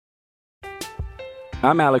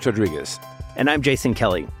I'm Alex Rodriguez. And I'm Jason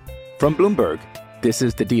Kelly. From Bloomberg, this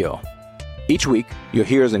is The Deal. Each week, you'll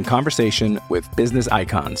hear us in conversation with business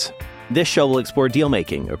icons. This show will explore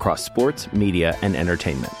deal-making across sports, media, and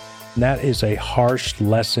entertainment. That is a harsh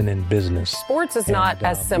lesson in business. Sports is not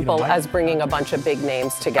as simple as bringing a bunch of big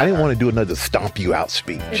names together. I didn't want to do another stomp you out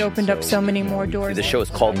speech. It opened up so many more doors. The show is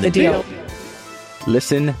called The Deal.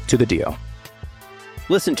 Listen to The Deal.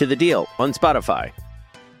 Listen to The Deal on Spotify.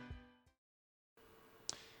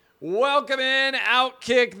 Welcome in,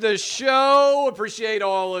 Outkick the show. Appreciate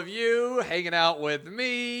all of you hanging out with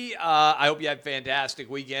me. I hope you had fantastic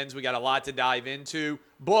weekends. We got a lot to dive into.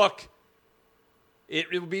 Book.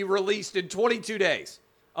 It will be released in 22 days.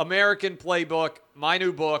 American Playbook, my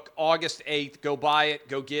new book, August 8th. Go buy it.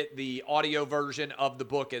 Go get the audio version of the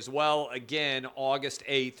book as well. Again, August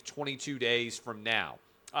 8th, 22 days from now.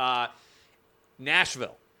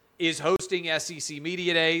 Nashville is hosting SEC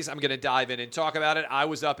Media Days. I'm going to dive in and talk about it. I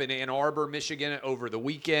was up in Ann Arbor, Michigan over the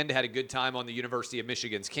weekend. Had a good time on the University of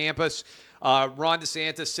Michigan's campus. Ron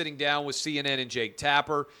DeSantis sitting down with CNN and Jake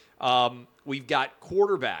Tapper. We've got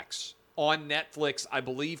quarterbacks on Netflix, I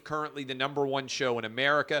believe currently the number one show in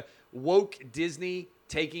America. Woke Disney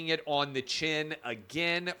taking it on the chin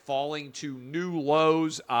again, falling to new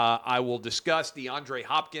lows. I will discuss DeAndre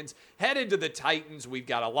Hopkins headed to the Titans. We've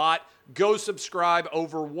got a lot. Go subscribe.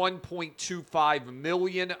 Over 1.25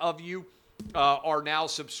 million of you are now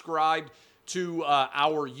subscribed to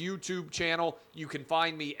our YouTube channel. You can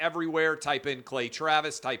find me everywhere. Type in Clay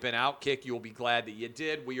Travis, type in Outkick. You'll be glad that you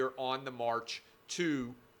did. We are on the march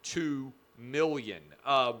to 2 million.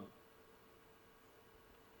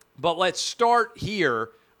 But let's start here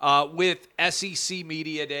with SEC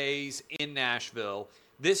Media Days in Nashville.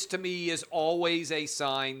 This, to me, is always a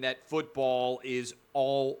sign that football is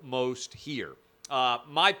almost here.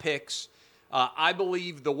 My picks, I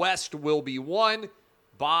believe the West will be won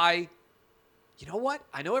by, you know what?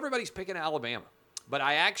 I know everybody's picking Alabama, but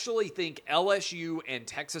I actually think LSU and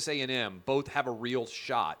Texas A&M both have a real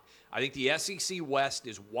shot. I think the SEC West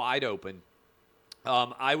is wide open.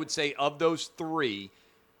 I would say of those three,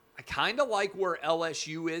 I kind of like where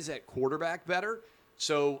LSU is at quarterback better.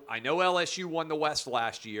 So I know LSU won the West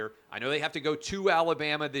last year. I know they have to go to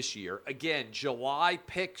Alabama this year. Again, July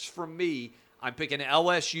picks from me, I'm picking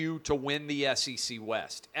LSU to win the SEC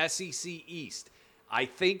West. SEC East, I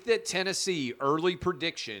think that Tennessee, early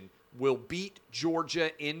prediction, will beat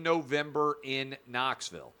Georgia in November in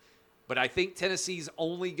Knoxville. But I think Tennessee's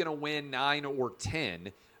only going to win 9 or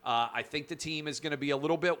 10. I think the team is going to be a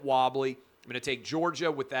little bit wobbly. I'm going to take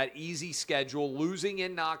Georgia with that easy schedule, losing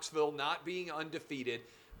in Knoxville, not being undefeated.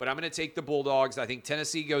 But I'm going to take the Bulldogs. I think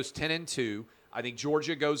Tennessee goes 10-2. I think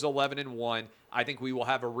Georgia goes 11-1. I think we will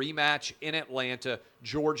have a rematch in Atlanta.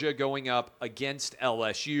 Georgia going up against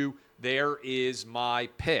LSU. There is my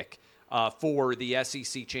pick for the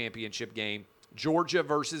SEC championship game. Georgia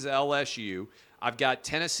versus LSU. I've got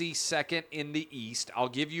Tennessee second in the East. I'll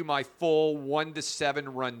give you my full 1-7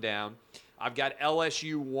 rundown. I've got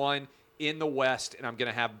LSU 1 in the West, and I'm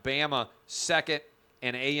going to have Bama second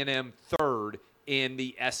and A&M third in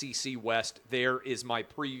the SEC West. There is my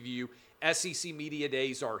preview. SEC Media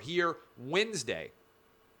Days are here. Wednesday,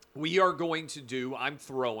 we are going to do, I'm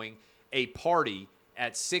throwing a party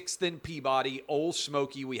at 6th and Peabody, Old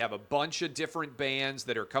Smoky. We have a bunch of different bands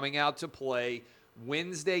that are coming out to play.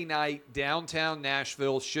 Wednesday night, downtown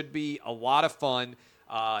Nashville. Should be a lot of fun.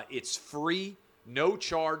 It's free, no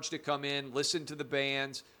charge to come in, listen to the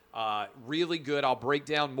bands. Really good. I'll break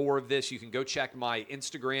down more of this. You can go check my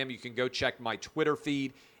Instagram. You can go check my Twitter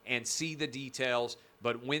feed and see the details.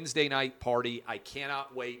 But Wednesday night party, I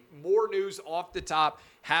cannot wait. More news off the top.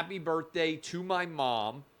 Happy birthday to my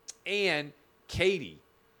mom and Katie.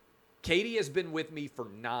 Katie has been with me for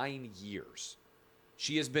 9 years.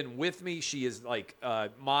 She has been with me. She is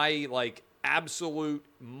my absolute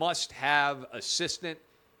must-have assistant.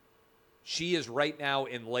 She is right now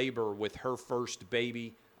in labor with her first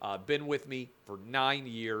baby. Been with me for 9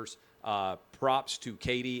 years. Props to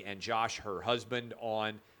Katie and Josh, her husband,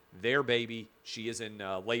 on their baby. She is in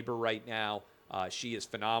labor right now. She is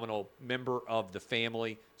phenomenal member of the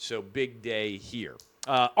family. So big day here.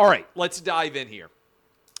 All right, let's dive in here.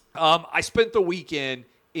 I spent the weekend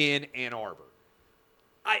in Ann Arbor.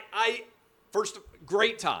 First,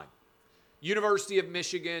 great time. University of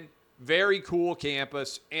Michigan, very cool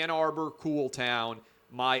campus. Ann Arbor, cool town.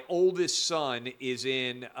 My oldest son is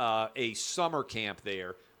in a summer camp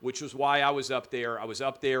there, which was why I was up there. I was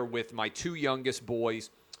up there with my 2 youngest boys,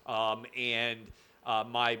 and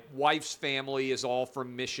my wife's family is all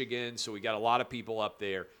from Michigan, so we got a lot of people up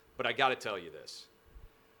there. But I got to tell you this.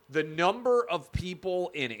 The number of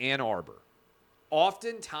people in Ann Arbor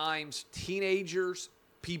Oftentimes, teenagers,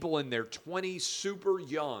 people in their 20s, super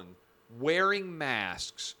young, wearing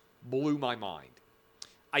masks blew my mind.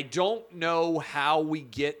 I don't know how we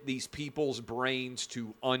get these people's brains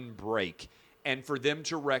to unbreak and for them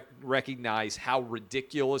to recognize how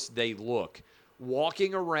ridiculous they look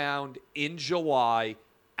walking around in July,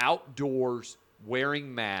 outdoors,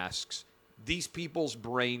 wearing masks. These people's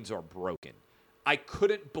brains are broken. I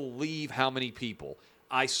couldn't believe how many people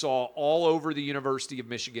I saw all over the University of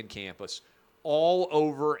Michigan campus, all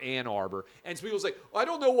over Ann Arbor. And some people say, I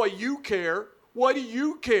don't know why you care. Why do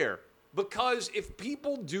you care? Because if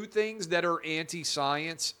people do things that are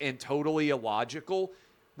anti-science and totally illogical,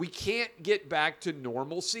 we can't get back to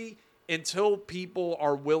normalcy until people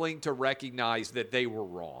are willing to recognize that they were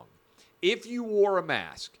wrong. If you wore a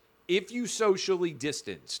mask, if you socially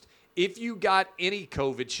distanced, if you got any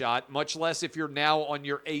COVID shot, much less if you're now on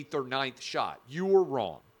your 8th or 9th shot, you were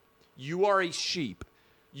wrong. You are a sheep.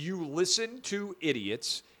 You listen to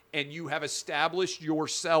idiots, and you have established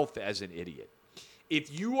yourself as an idiot.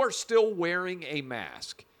 If you are still wearing a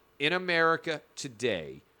mask in America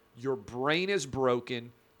today, your brain is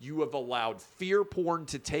broken, you have allowed fear porn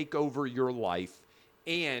to take over your life,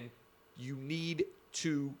 and you need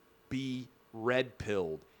to be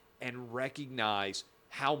red-pilled and recognize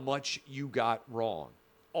how much you got wrong.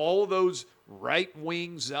 All those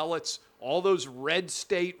right-wing zealots, all those red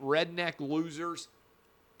state redneck losers,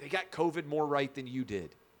 they got COVID more right than you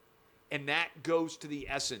did. And that goes to the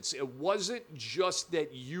essence. It wasn't just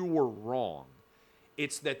that you were wrong.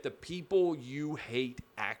 It's that the people you hate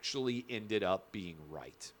actually ended up being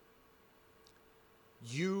right.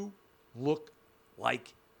 You look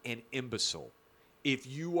like an imbecile if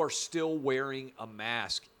you are still wearing a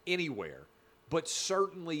mask anywhere, but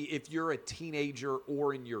certainly if you're a teenager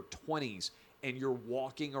or in your 20s and you're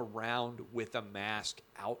walking around with a mask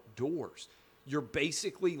outdoors. You're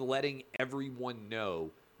basically letting everyone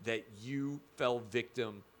know that you fell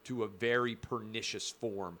victim to a very pernicious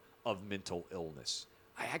form of mental illness.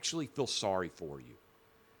 I actually feel sorry for you.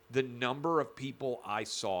 The number of people I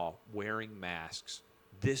saw wearing masks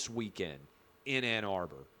this weekend in Ann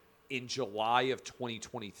Arbor in July of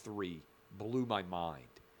 2023 blew my mind.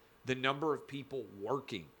 The number of people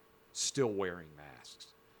working still wearing masks.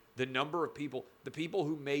 The number of people, the people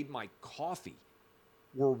who made my coffee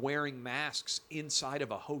were wearing masks inside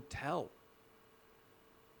of a hotel.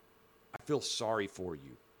 I feel sorry for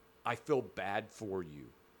you. I feel bad for you.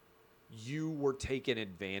 You were taken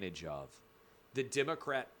advantage of. The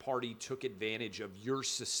Democrat Party took advantage of your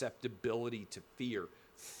susceptibility to fear.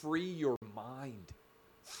 Free your mind.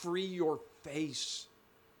 Free your face.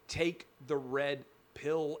 Take the red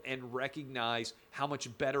pill and recognize how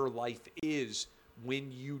much better life is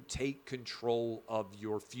when you take control of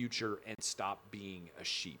your future and stop being a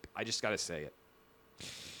sheep. I just got to say it.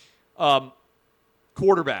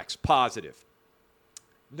 Quarterbacks, positive.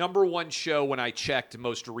 Number one show when I checked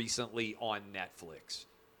most recently on Netflix.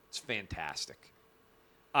 It's fantastic.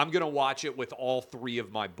 I'm going to watch it with all three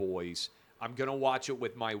of my boys. I'm going to watch it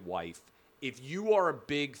with my wife. If you are a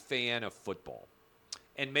big fan of football,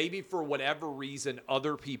 and maybe for whatever reason,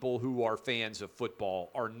 other people who are fans of football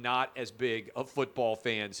are not as big of football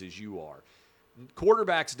fans as you are.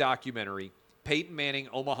 Quarterbacks documentary, Peyton Manning,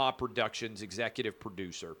 Omaha Productions, executive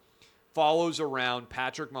producer, follows around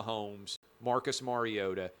Patrick Mahomes, Marcus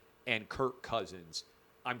Mariota, and Kirk Cousins.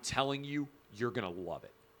 I'm telling you, you're going to love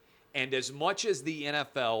it. And as much as the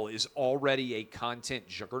NFL is already a content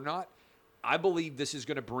juggernaut, I believe this is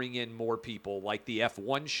going to bring in more people like the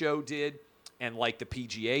F1 show did and like the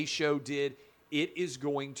PGA show did. It is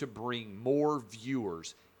going to bring more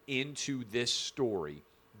viewers into this story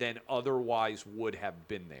than otherwise would have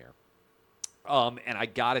been there. And I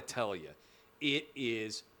got to tell you, it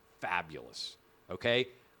is fabulous, okay?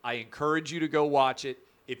 I encourage you to go watch it.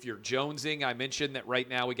 If you're jonesing, I mentioned that right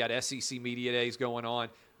now we got SEC Media Days going on.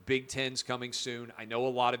 Big Ten's coming soon. I know a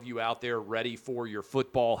lot of you out there ready for your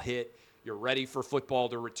football hit. You're ready for football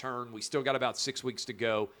to return. We still got about 6 weeks to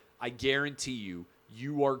go. I guarantee you,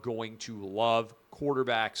 you are going to love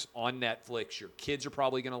Quarterbacks on Netflix. Your kids are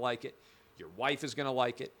probably going to like it. Your wife is going to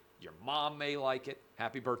like it. Your mom may like it.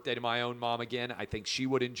 Happy birthday to my own mom again. I think she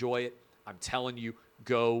would enjoy it. I'm telling you,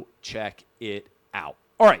 go check it out.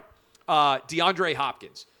 All right. DeAndre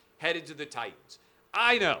Hopkins headed to the Titans.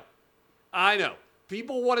 I know.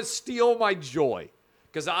 People want to steal my joy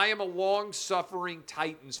because I am a long-suffering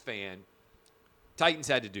Titans fan. Titans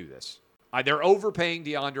had to do this. They're overpaying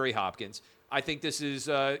DeAndre Hopkins. I think this is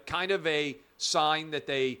kind of a sign that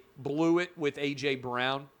they blew it with A.J.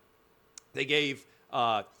 Brown. They gave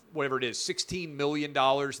whatever it is, $16 million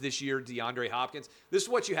this year, DeAndre Hopkins. This is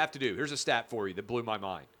what you have to do. Here's a stat for you that blew my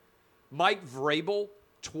mind. Mike Vrabel,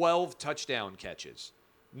 12 touchdown catches.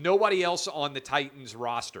 Nobody else on the Titans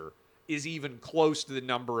roster is even close to the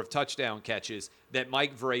number of touchdown catches that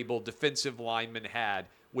Mike Vrabel, defensive lineman, had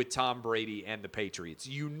with Tom Brady and the Patriots.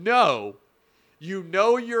 You know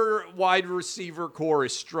your wide receiver core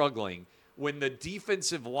is struggling when the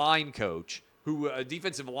defensive lineman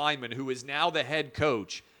who is now the head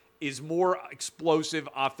coach is more explosive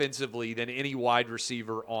offensively than any wide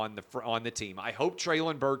receiver on the team. I hope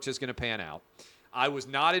Treylon Burks is going to pan out. I was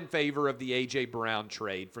not in favor of the A.J. Brown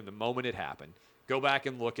trade from the moment it happened. Go back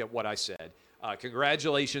and look at what I said.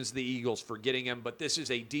 Congratulations to the Eagles for getting him, but this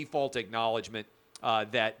is a default acknowledgement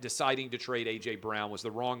that deciding to trade A.J. Brown was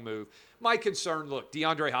the wrong move. My concern, look,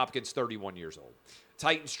 DeAndre Hopkins, 31 years old.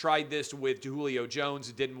 Titans tried this with Julio Jones.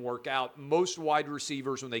 It didn't work out. Most wide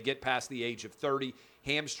receivers, when they get past the age of 30,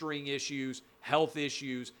 hamstring issues, health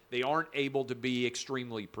issues, they aren't able to be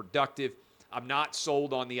extremely productive. I'm not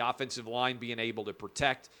sold on the offensive line being able to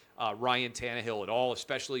protect Ryan Tannehill at all,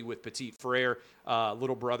 especially with Petit Frere,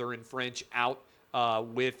 little brother in French, out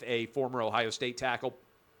with a former Ohio State tackle.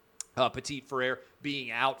 Petit Frere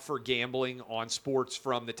being out for gambling on sports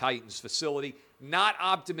from the Titans facility. Not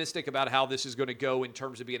optimistic about how this is going to go in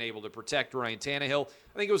terms of being able to protect Ryan Tannehill.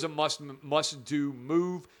 I think it was a must-do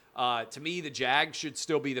move. To me, the Jags should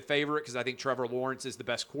still be the favorite because I think Trevor Lawrence is the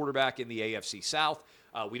best quarterback in the AFC South.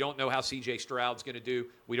 We don't know how C.J. Stroud's going to do.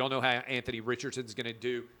 We don't know how Anthony Richardson's going to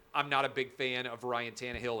do. I'm not a big fan of Ryan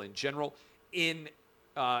Tannehill in general.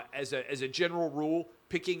 As a general rule,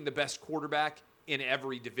 picking the best quarterback in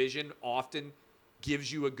every division often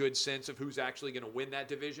gives you a good sense of who's actually going to win that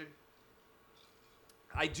division.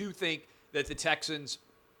 I do think that the Texans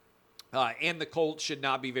and the Colts should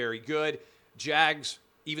not be very good. Jags,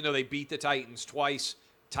 even though they beat the Titans twice,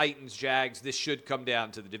 Titans, Jags, this should come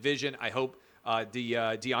down to the division. I hope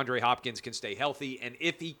DeAndre Hopkins can stay healthy. And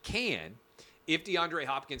if DeAndre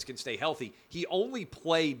Hopkins can stay healthy, he only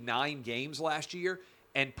played 9 games last year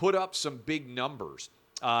and put up some big numbers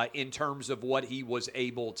in terms of what he was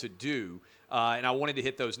able to do. And I wanted to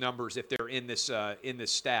hit those numbers if they're in this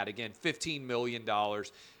stat. Again, $15 million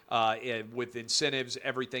with incentives,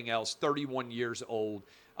 everything else, 31 years old.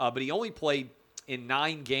 But he only played in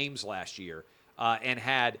 9 games last year and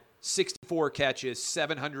had 64 catches,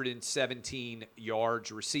 717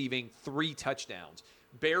 yards receiving, 3 touchdowns.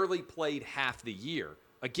 Barely played half the year.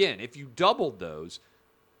 Again, if you doubled those,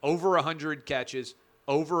 over 100 catches,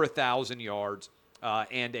 over 1,000 yards,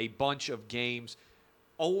 and a bunch of games.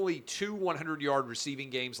 Only 2 100-yard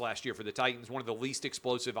receiving games last year for the Titans, one of the least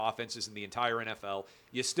explosive offenses in the entire NFL.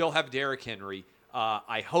 You still have Derrick Henry.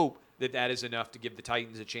 I hope that is enough to give the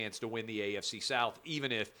Titans a chance to win the AFC South,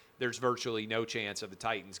 even if there's virtually no chance of the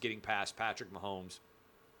Titans getting past Patrick Mahomes,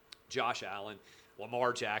 Josh Allen,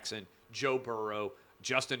 Lamar Jackson, Joe Burrow,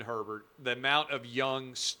 Justin Herbert. The amount of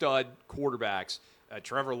young stud quarterbacks,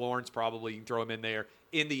 Trevor Lawrence probably, you can throw him in there,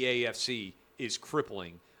 in the AFC is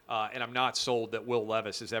crippling. And I'm not sold that Will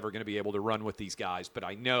Levis is ever going to be able to run with these guys, but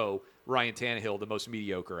I know Ryan Tannehill, the most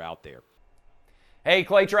mediocre out there. Hey,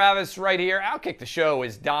 Clay Travis right here. Outkick the Show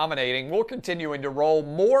is dominating. We're continuing to roll.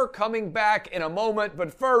 More coming back in a moment,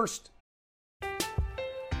 but first...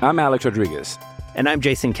 I'm Alex Rodriguez. And I'm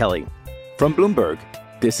Jason Kelly. From Bloomberg,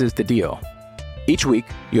 this is The Deal. Each week,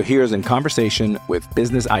 you'll hear us in conversation with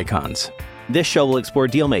business icons. This show will explore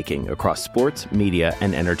deal-making across sports, media,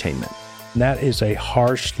 and entertainment. That is a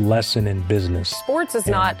harsh lesson in business. Sports is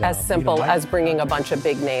not as simple as bringing a bunch of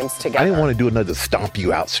big names together. I didn't want to do another stomp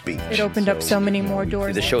you out speech. It opened up so many more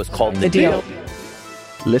doors. The show is called The Deal.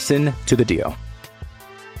 Listen to The Deal.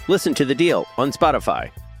 Listen to The Deal on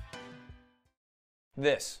Spotify.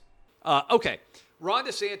 Okay. Ron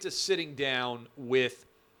DeSantis sitting down with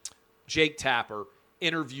Jake Tapper,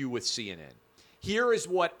 interview with CNN. Here is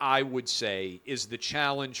what I would say is the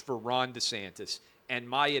challenge for Ron DeSantis, and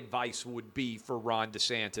my advice would be for Ron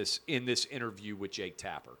DeSantis in this interview with Jake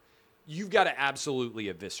Tapper. You've got to absolutely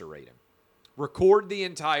eviscerate him. Record the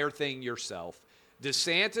entire thing yourself.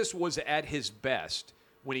 DeSantis was at his best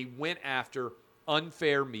when he went after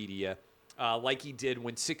unfair media, like he did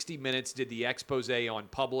when 60 Minutes did the expose on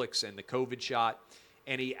Publix and the COVID shot,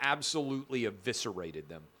 and he absolutely eviscerated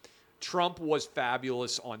them. Trump was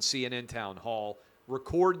fabulous on CNN Town Hall.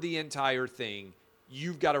 Record the entire thing.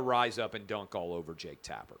 You've got to rise up and dunk all over Jake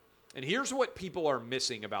Tapper. And here's what people are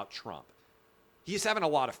missing about Trump. He's having a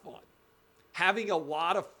lot of fun. Having a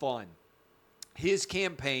lot of fun. His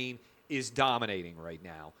campaign is dominating right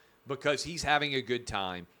now because he's having a good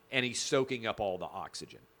time and he's soaking up all the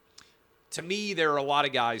oxygen. To me, there are a lot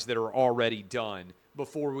of guys that are already done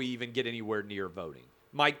before we even get anywhere near voting.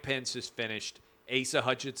 Mike Pence is finished. Asa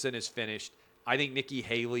Hutchinson is finished. I think Nikki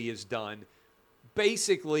Haley is done.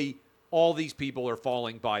 Basically, all these people are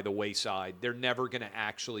falling by the wayside. They're never going to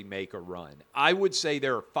actually make a run. I would say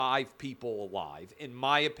there are 5 people alive, in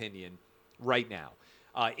my opinion, right now,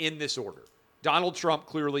 in this order. Donald Trump,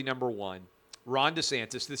 clearly number 1. Ron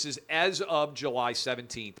DeSantis, this is as of July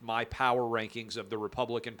 17th, my power rankings of the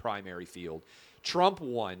Republican primary field. Trump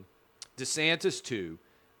 1, DeSantis 2.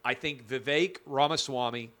 I think Vivek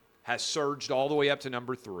Ramaswamy has surged all the way up to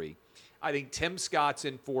number 3. I think Tim Scott's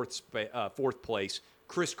in fourth place.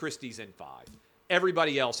 Chris Christie's in 5.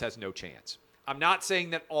 Everybody else has no chance. I'm not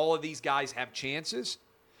saying that all of these guys have chances.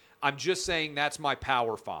 I'm just saying that's my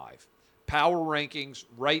power 5. Power rankings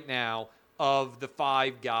right now of the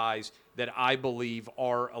 5 guys that I believe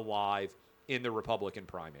are alive in the Republican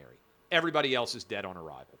primary. Everybody else is dead on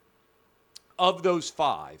arrival. Of those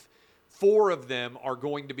 5, 4 of them are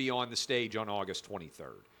going to be on the stage on August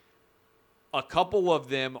 23rd. A couple of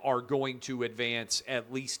them are going to advance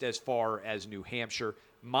at least as far as New Hampshire.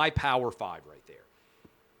 My power 5 right there.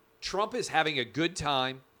 Trump is having a good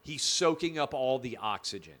time. He's soaking up all the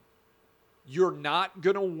oxygen. You're not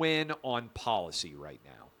going to win on policy right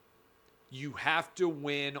now. You have to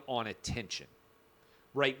win on attention.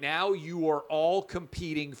 Right now, you are all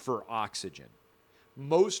competing for oxygen.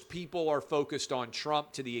 Most people are focused on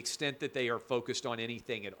Trump to the extent that they are focused on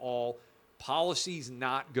anything at all. Policy's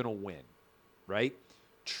not going to win. Right?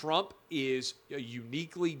 Trump is a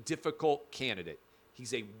uniquely difficult candidate.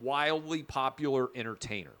 He's a wildly popular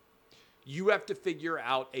entertainer. You have to figure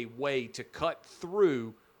out a way to cut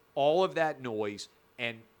through all of that noise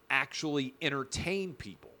and actually entertain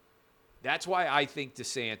people. That's why I think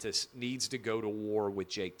DeSantis needs to go to war with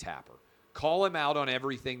Jake Tapper. Call him out on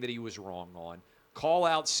everything that he was wrong on. Call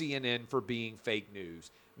out CNN for being fake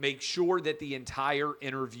news. Make sure that the entire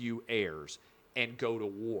interview airs and go to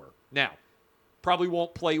war. Now, probably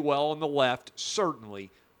won't play well on the left, certainly,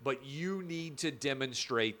 but you need to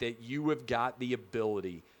demonstrate that you have got the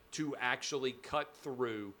ability to actually cut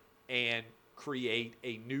through and create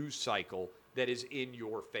a news cycle that is in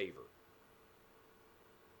your favor.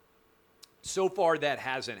 So far, that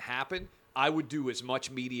hasn't happened. I would do as much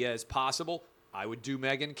media as possible. I would do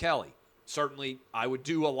Megyn Kelly. Certainly, I would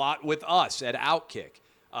do a lot with us at Outkick.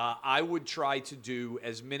 I would try to do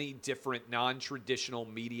as many different non-traditional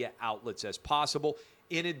media outlets as possible,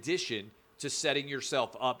 in addition to setting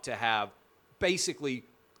yourself up to have basically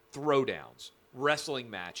throwdowns, wrestling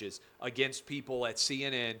matches against people at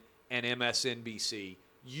CNN and MSNBC.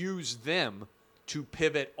 Use them to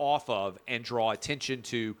pivot off of and draw attention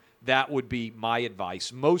to. That would be my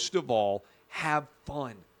advice. Most of all, have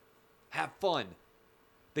fun. Have fun.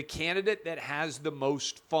 The candidate that has the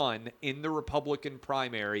most fun in the Republican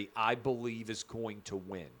primary, I believe, is going to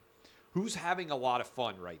win. Who's having a lot of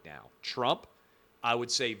fun right now? Trump? I would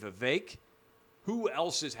say Vivek. Who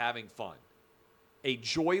else is having fun? A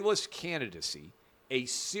joyless candidacy, a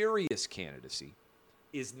serious candidacy,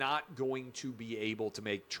 is not going to be able to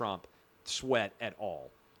make Trump sweat at all.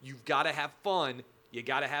 You've got to have fun. You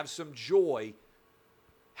got to have some joy.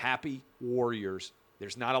 Happy warriors.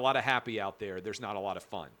 There's not a lot of happy out there. There's not a lot of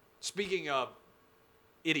fun. Speaking of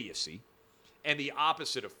idiocy and the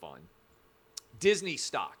opposite of fun, Disney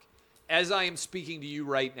stock, as I am speaking to you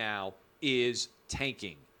right now, is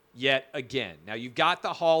tanking yet again. Now, you've got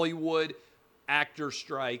the Hollywood actor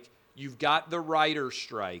strike. You've got the writer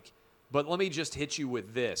strike. But let me just hit you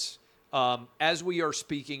with this. As we are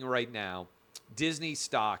speaking right now, Disney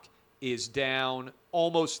stock is down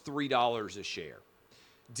almost $3 a share.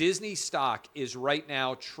 Disney stock is right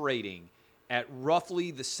now trading at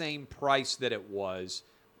roughly the same price that it was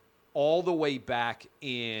all the way back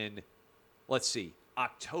in,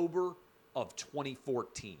 October of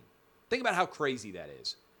 2014. Think about how crazy that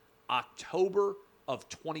is. October of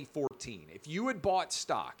 2014. If you had bought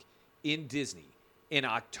stock in Disney in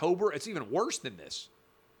October, it's even worse than this,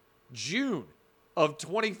 June of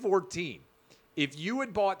 2014. If you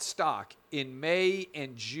had bought stock in May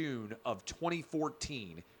and June of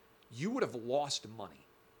 2014, you would have lost money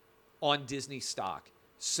on Disney stock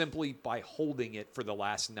simply by holding it for the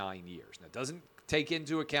last 9 years. Now, it doesn't take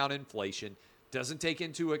into account inflation, doesn't take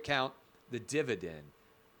into account the dividend,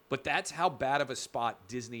 but that's how bad of a spot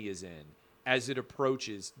Disney is in as it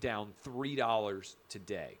approaches down $3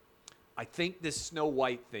 today. I think this Snow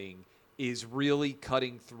White thing is really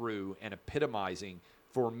cutting through and epitomizing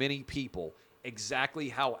for many people exactly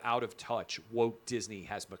how out of touch woke Disney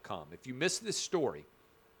has become. If you missed this story,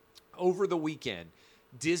 over the weekend,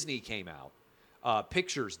 Disney came out,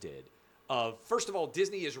 pictures did, first of all,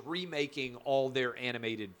 Disney is remaking all their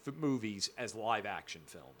animated movies as live-action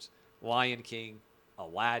films. Lion King,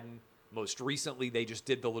 Aladdin. Most recently, they just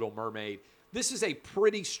did The Little Mermaid. This is a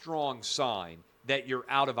pretty strong sign that you're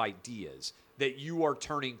out of ideas, that you are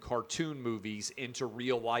turning cartoon movies into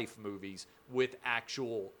real-life movies with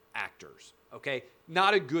actual actors, okay?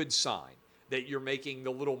 Not a good sign that you're making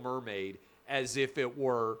The Little Mermaid as if it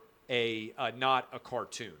were not a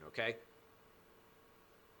cartoon, okay?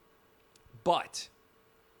 But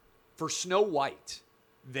for Snow White,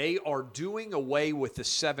 they are doing away with the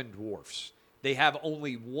 7 dwarfs. They have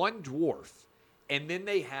only 1 dwarf, and then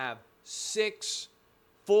they have 6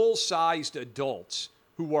 full-sized adults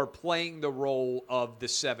who are playing the role of the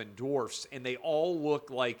 7 dwarfs, and they all look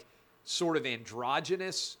like sort of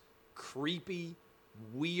androgynous, creepy,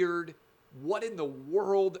 weird. What in the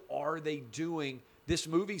world are they doing? This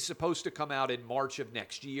movie's supposed to come out in March of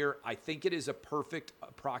next year. I think it is a perfect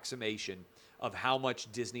approximation of how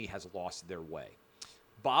much Disney has lost their way.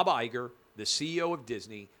 Bob Iger, the CEO of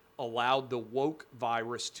Disney, allowed the woke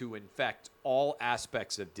virus to infect all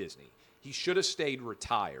aspects of Disney. He should have stayed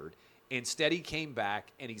retired. Instead, he came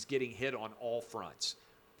back, and he's getting hit on all fronts.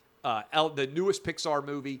 The newest Pixar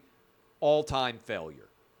movie, all-time failure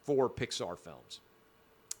for Pixar films.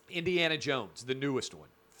 Indiana Jones, the newest one,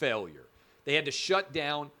 failure. They had to shut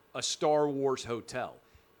down a Star Wars hotel.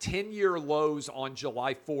 10-year lows on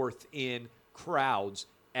July 4th in crowds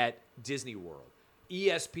at Disney World.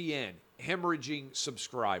 ESPN, hemorrhaging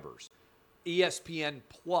subscribers. ESPN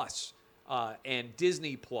Plus and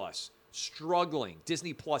Disney Plus struggling.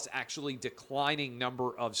 Disney Plus actually declining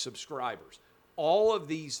number of subscribers. All of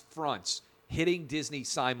these fronts hitting Disney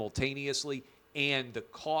simultaneously, and the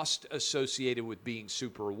cost associated with being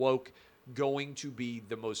super woke going to be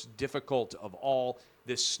the most difficult of all.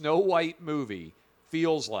 This Snow White movie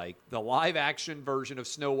feels like the live-action version of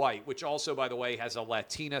Snow White, which also, by the way, has a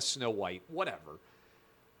Latina Snow White, whatever.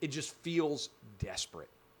 It just feels desperate.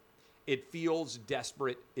 It feels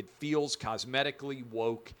desperate. It feels cosmetically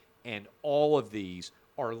woke, and all of these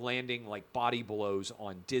are landing like body blows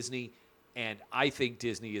on Disney, and I think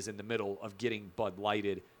Disney is in the middle of getting Bud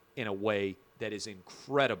Lighted in a way that is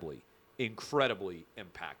incredibly, incredibly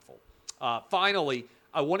impactful. Finally,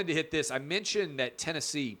 I wanted to hit this. I mentioned that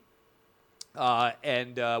Tennessee,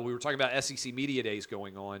 and we were talking about SEC Media Days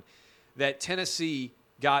going on, that Tennessee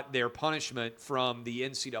got their punishment from the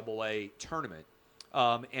NCAA tournament.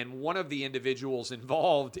 And one of the individuals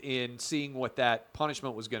involved in seeing what that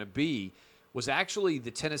punishment was going to be was actually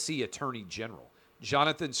the Tennessee Attorney General,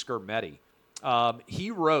 Jonathan Skermetti.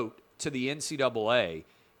 He wrote to the NCAA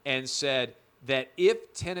and said that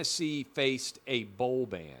if Tennessee faced a bowl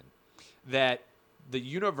ban, that the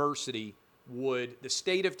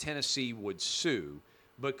state of Tennessee would sue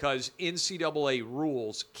because NCAA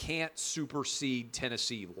rules can't supersede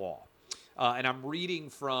Tennessee law. And I'm reading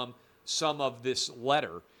from some of this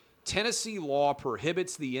letter. Tennessee law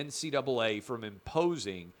prohibits the NCAA from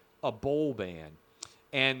imposing a bowl ban.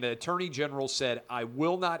 And the Attorney General said, I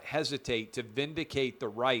will not hesitate to vindicate the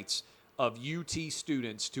rights of UT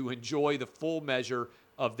students to enjoy the full measure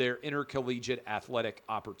of their intercollegiate athletic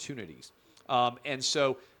opportunities. And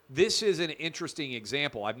so this is an interesting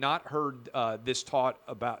example. I've not heard this talked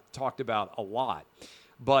about a lot,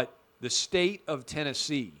 but the state of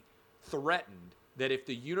Tennessee threatened that if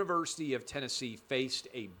the University of Tennessee faced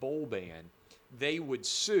a bowl ban, they would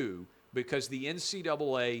sue because the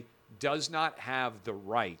NCAA does not have the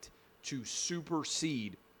right to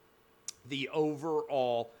supersede the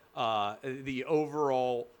overall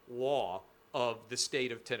law of the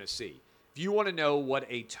state of Tennessee. If you want to know what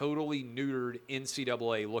a totally neutered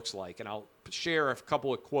NCAA looks like, and I'll share a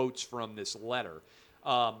couple of quotes from this letter,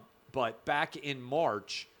 but back in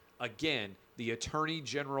March, again, the Attorney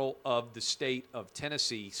General of the state of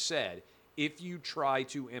Tennessee said, if you try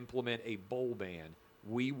to implement a bowl ban,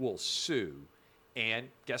 we will sue. And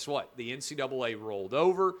guess what? The NCAA rolled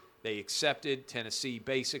over. They accepted Tennessee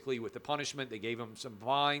basically with the punishment. They gave them some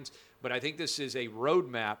fines. But I think this is a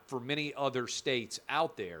roadmap for many other states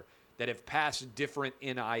out there that have passed different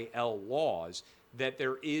NIL laws, that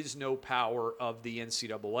there is no power of the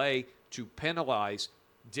NCAA to penalize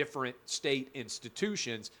different state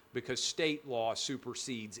institutions because state law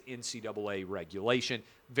supersedes NCAA regulation.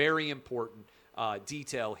 Very important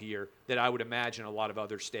detail here that I would imagine a lot of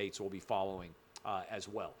other states will be following as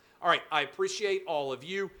well. All right, I appreciate all of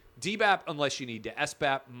you. DBAP unless you need to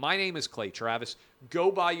SBAP. My name is Clay Travis.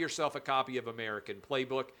 Go buy yourself a copy of American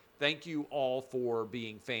Playbook. Thank you all for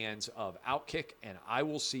being fans of Outkick, and I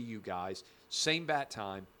will see you guys same bat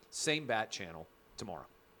time, same bat channel tomorrow.